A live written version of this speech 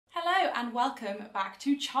and welcome back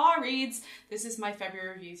to Char Reads. This is my February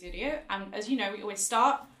reviews video, and as you know, we always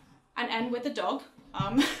start and end with the dog.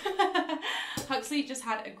 Huxley just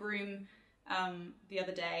had a groom the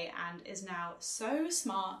other day and is now so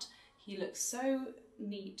smart. He looks so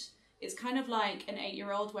neat. It's kind of like an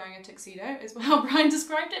 8-year-old wearing a tuxedo is how Brian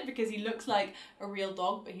described it, because he looks like a real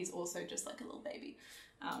dog, but he's also just like a little baby.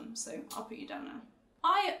 So I'll put you down now.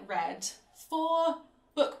 I read 4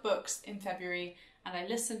 books in February, and I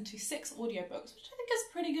listened to 6 audiobooks, which I think is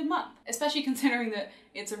a pretty good month, especially considering that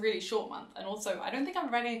it's a really short month. And also, I don't think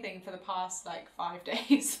I've read anything for the past like 5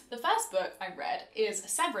 days. The first book I read is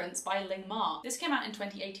Severance by Ling Ma. This came out in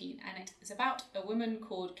 2018, and it is about a woman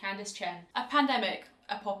called Candice Chen. A pandemic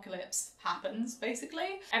apocalypse happens,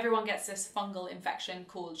 basically. Everyone gets this fungal infection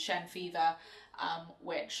called Shen fever,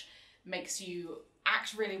 which makes you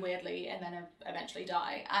act really weirdly and then eventually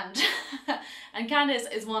die. And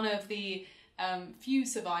Candice is one of the few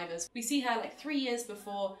survivors. We see her like 3 years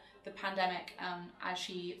before the pandemic, as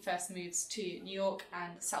she first moves to New York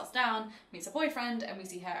and settles down, meets a boyfriend, and we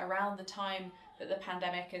see her around the time that the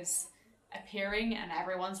pandemic is appearing and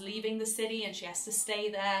everyone's leaving the city and she has to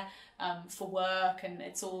stay there for work, and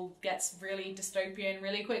it's all gets really dystopian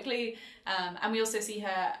really quickly. And we also see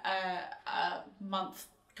her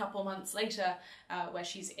couple months later, where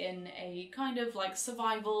she's in a kind of like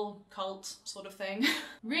survival cult sort of thing.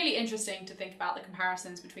 Really interesting to think about the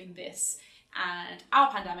comparisons between this and our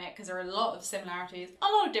pandemic, because there are a lot of similarities, a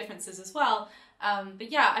lot of differences as well.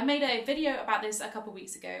 But yeah, I made a video about this a couple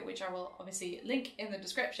weeks ago, which I will obviously link in the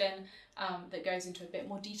description, that goes into a bit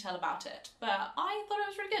more detail about it. But I thought it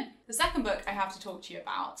was really good. The second book I have to talk to you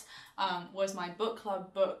about was my book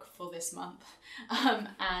club book for this month. And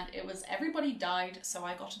it was Everybody Died, So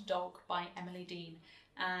I Got a Dog by Emily Dean.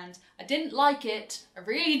 And I didn't like it. I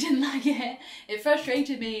really didn't like it. It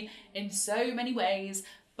frustrated me in so many ways,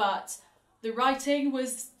 but the writing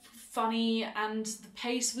was funny and the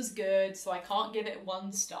pace was good, so I can't give it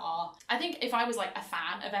 1 star. I think if I was like a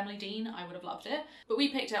fan of Emily Dean, I would have loved it, but we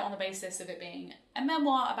picked it on the basis of it being a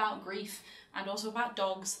memoir about grief and also about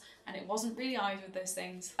dogs, and it wasn't really either of those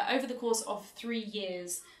things. Over the course of 3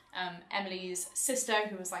 years, Emily's sister,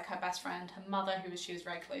 who was like her best friend, her mother, who she was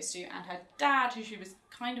very close to, and her dad, who she was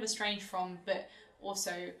kind of estranged from, but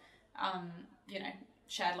also, you know,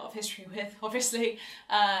 shared a lot of history with, obviously,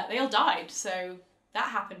 they all died, so that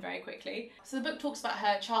happened very quickly. So the book talks about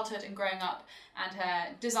her childhood and growing up and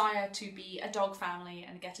her desire to be a dog family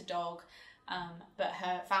and get a dog, but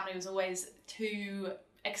her family was always too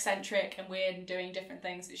eccentric and weird and doing different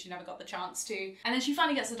things that she never got the chance to. And then she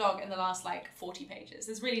finally gets a dog in the last like 40 pages.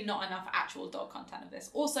 There's really not enough actual dog content of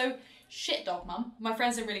this. Also, shit dog mum. My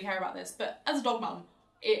friends didn't really care about this, but as a dog mum,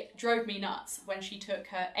 it drove me nuts when she took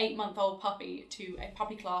her 8-month-old puppy to a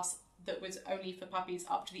puppy class that was only for puppies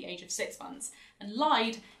up to the age of 6 months, and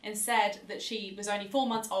lied and said that she was only 4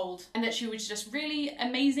 months old and that she was just really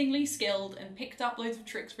amazingly skilled and picked up loads of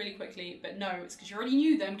tricks really quickly. But no, it's because you already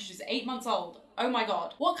knew them because she's 8 months old. Oh my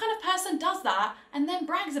god. What kind of person does that and then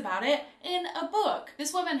brags about it in a book?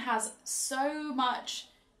 This woman has so much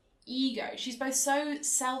ego. She's both so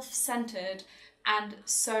self-centered and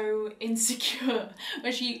so insecure,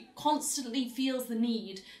 where she constantly feels the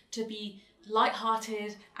need to be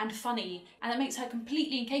light-hearted and funny, and it makes her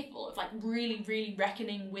completely incapable of like really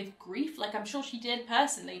reckoning with grief. Like, I'm sure she did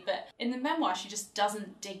personally, but in the memoir she just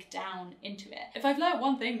doesn't dig down into it. If I've learned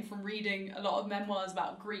one thing from reading a lot of memoirs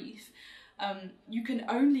about grief, you can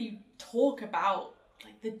only talk about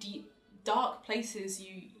like the deep dark places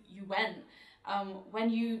you went when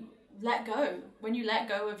you let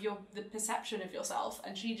go of the perception of yourself,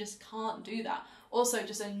 and she just can't do that. Also,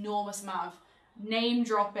 just an enormous amount of name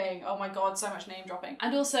dropping. Oh my god, so much name dropping.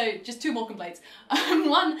 And also, just 2 more complaints.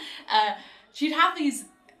 One, she'd have these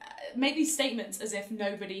make these statements as if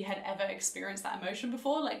nobody had ever experienced that emotion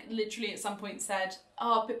before. Like, literally at some point said,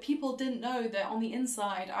 oh, but people didn't know that on the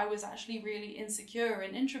inside I was actually really insecure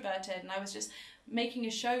and introverted, and I was just making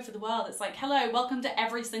a show for the world. It's like, hello, welcome to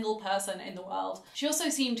every single person in the world. She also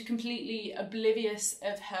seemed completely oblivious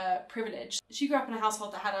of her privilege. She grew up in a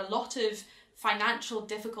household that had a lot of financial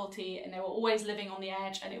difficulty, and they were always living on the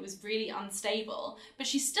edge, and it was really unstable, but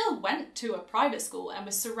she still went to a private school and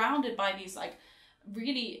was surrounded by these like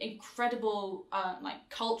really incredible like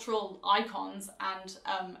cultural icons and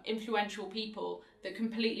influential people that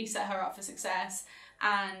completely set her up for success.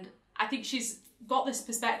 And I think she's got this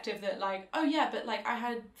perspective that like, oh yeah, but like I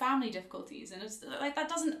had family difficulties, and it's like that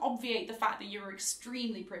doesn't obviate the fact that you're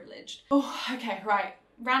extremely privileged. Oh, okay, right.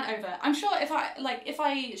 Rant over. I'm sure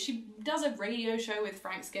if she does a radio show with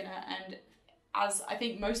Frank Skinner, and as I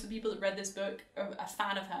think most of the people that read this book are a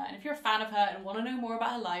fan of her. And if you're a fan of her and want to know more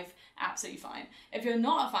about her life, absolutely fine. If you're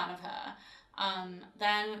not a fan of her,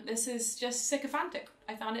 then this is just sycophantic.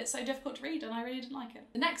 I found it so difficult to read and I really didn't like it.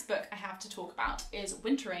 The next book I have to talk about is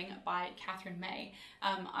Wintering by Katherine May.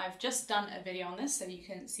 I've just done a video on this, so you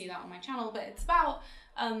can see that on my channel, but it's about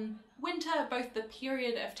winter, both the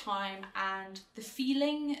period of time and the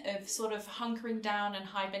feeling of sort of hunkering down and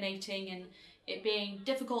hibernating and it being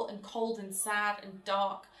difficult and cold and sad and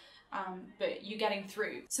dark, but you getting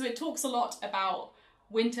through. So it talks a lot about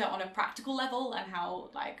winter on a practical level and how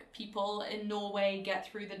like people in Norway get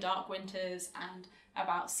through the dark winters, and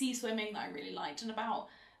about sea swimming that I really liked, and about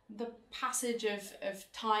the passage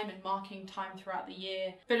of time and marking time throughout the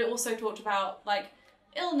year. But it also talked about like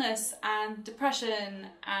illness and depression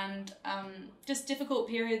and just difficult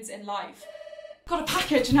periods in life. Got a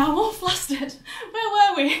package and now I'm all flustered.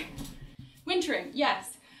 Where were we? Wintering,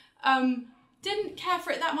 yes. Didn't care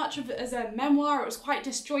for it that much as a memoir. It was quite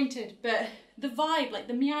disjointed, but the vibe, like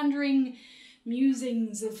the meandering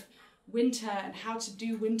musings of winter and how to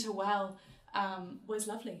do winter well, was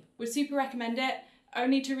lovely. Would super recommend it,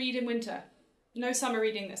 only to read in winter. No summer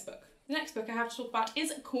reading this book. The next book I have to talk about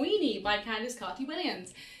is Queenie by Candice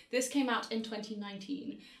Carty-Williams. This came out in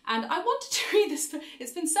 2019 and I wanted to read this book.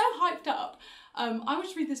 It's been so hyped up. I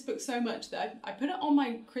wanted to read this book so much that I put it on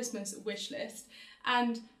my Christmas wish list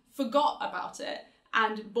and forgot about it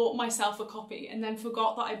and bought myself a copy, and then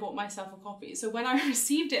forgot that I bought myself a copy. So when I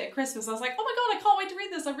received it at Christmas, I was like, oh my god, I can't wait to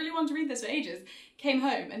read this. I really wanted to read this for ages. Came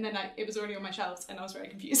home and then it was already on my shelves and I was very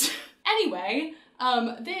confused. Anyway,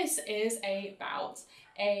 this is about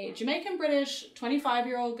a Jamaican-British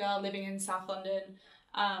 25-year-old girl living in South London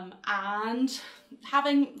and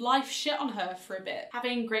having life shit on her for a bit.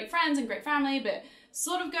 Having great friends and great family, but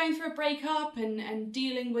sort of going through a breakup and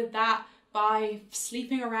dealing with that by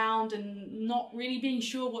sleeping around and not really being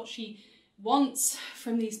sure what she wants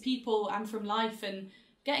from these people and from life, and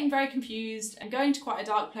getting very confused and going to quite a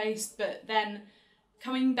dark place, but then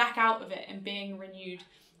coming back out of it and being renewed.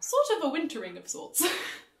 Sort of a wintering of sorts.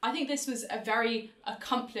 I think this was a very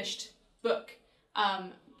accomplished book.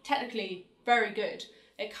 Technically very good.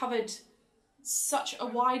 It covered such a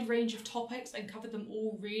wide range of topics and covered them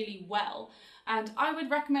all really well. And I would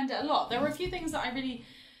recommend it a lot. There were a few things that I really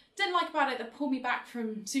didn't like about it that pulled me back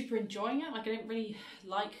from super enjoying it. Like, I didn't really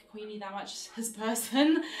like Queenie that much as a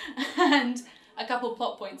person, and a couple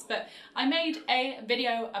plot points, but I made a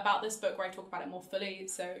video about this book where I talk about it more fully,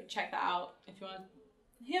 so check that out if you want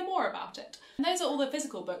to hear more about it. And those are all the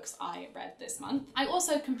physical books I read this month. I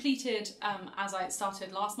also completed, as I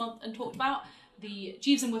started last month and talked about, the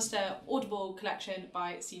Jeeves and Wooster Audible collection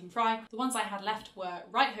by Stephen Fry. The ones I had left were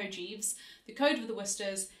Right Ho Jeeves, The Code of the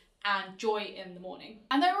Woosters, and Joy in the Morning.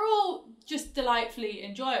 And they were all just delightfully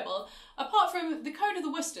enjoyable. Apart from The Code of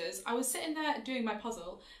the Woosters, I was sitting there doing my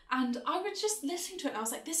puzzle and I was just listening to it and I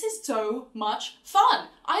was like, this is so much fun.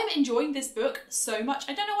 I am enjoying this book so much.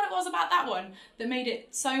 I don't know what it was about that one that made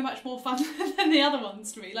it so much more fun than the other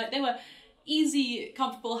ones to me. Like, they were easy,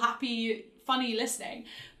 comfortable, happy, funny listening.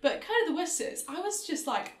 But Code of the Woosters, I was just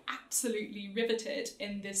like absolutely riveted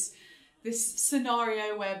in this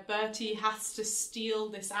scenario where Bertie has to steal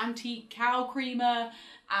this antique cow creamer,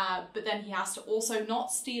 but then he has to also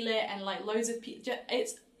not steal it, and like loads of people.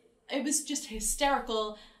 It was just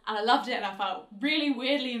hysterical, and I loved it, and I felt really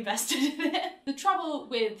weirdly invested in it. The trouble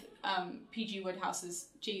with P.G. Wodehouse's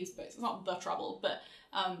Jeeves books, it's not the trouble, but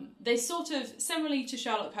they sort of, similarly to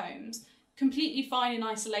Sherlock Holmes, completely fine in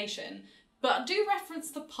isolation, but do reference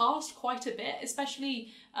the past quite a bit,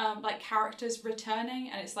 especially like characters returning,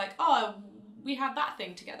 and it's like, oh, we had that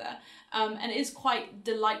thing together. And it is quite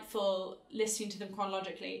delightful listening to them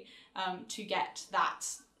chronologically to get that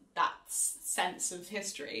sense of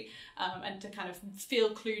history and to kind of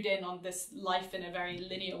feel clued in on this life in a very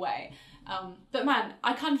linear way. But man,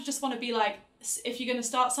 I kind of just want to be like, if you're going to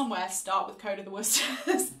start somewhere, start with Code of the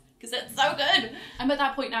Woosters, because it's so good. I'm at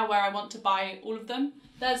that point now where I want to buy all of them.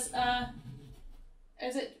 There's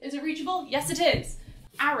is it reachable? Yes, it is.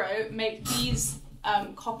 Arrow make these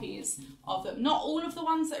copies of them. Not all of the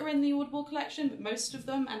ones that are in the Audible collection, but most of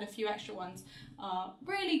them, and a few extra ones.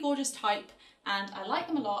 Really gorgeous type, and I like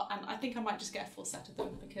them a lot, and I think I might just get a full set of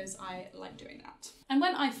them because I like doing that. And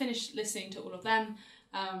when I finished listening to all of them,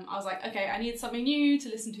 I was like, okay, I need something new to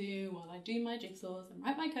listen to while I do my jigsaws and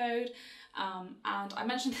write my code. And I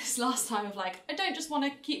mentioned this last time of like, I don't just want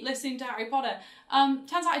to keep listening to Harry Potter.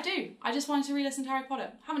 Turns out I do. I just wanted to re-listen to Harry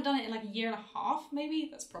Potter. Haven't done it in like a year and a half, maybe.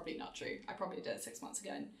 That's probably not true. I probably did it 6 months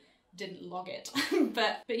ago and didn't log it.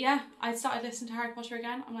 but yeah, I started listening to Harry Potter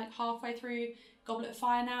again. I'm like halfway through Goblet of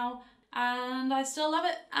Fire now. and I still love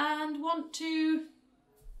it and want to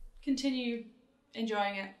continue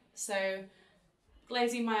enjoying it. So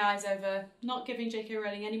glazing my eyes over, not giving J.K.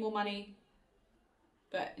 Rowling any more money,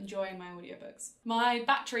 but enjoying my audiobooks. My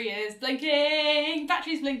battery is blinking,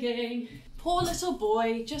 battery's blinking. Poor little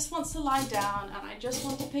boy just wants to lie down and I just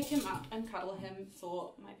want to pick him up and cuddle him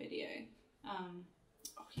for my video.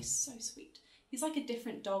 Oh, he's so sweet. He's like a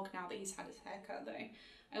different dog now that he's had his haircut though.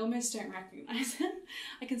 I almost don't recognise him.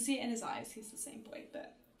 I can see it in his eyes, he's the same boy,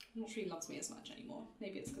 but I'm not sure he loves me as much anymore.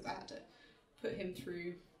 Maybe it's because I had to put him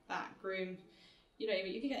through that groom. You know,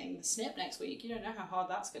 you're getting the snip next week. You don't know how hard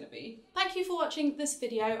that's going to be. Thank you for watching this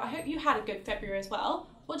video. I hope you had a good February as well.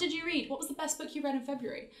 What did you read? What was the best book you read in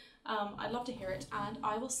February? I'd love to hear it, and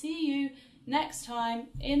I will see you next time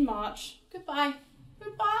in March. Goodbye.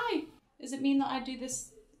 Goodbye. Does it mean that I do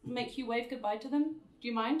this, make you wave goodbye to them? Do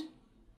you mind?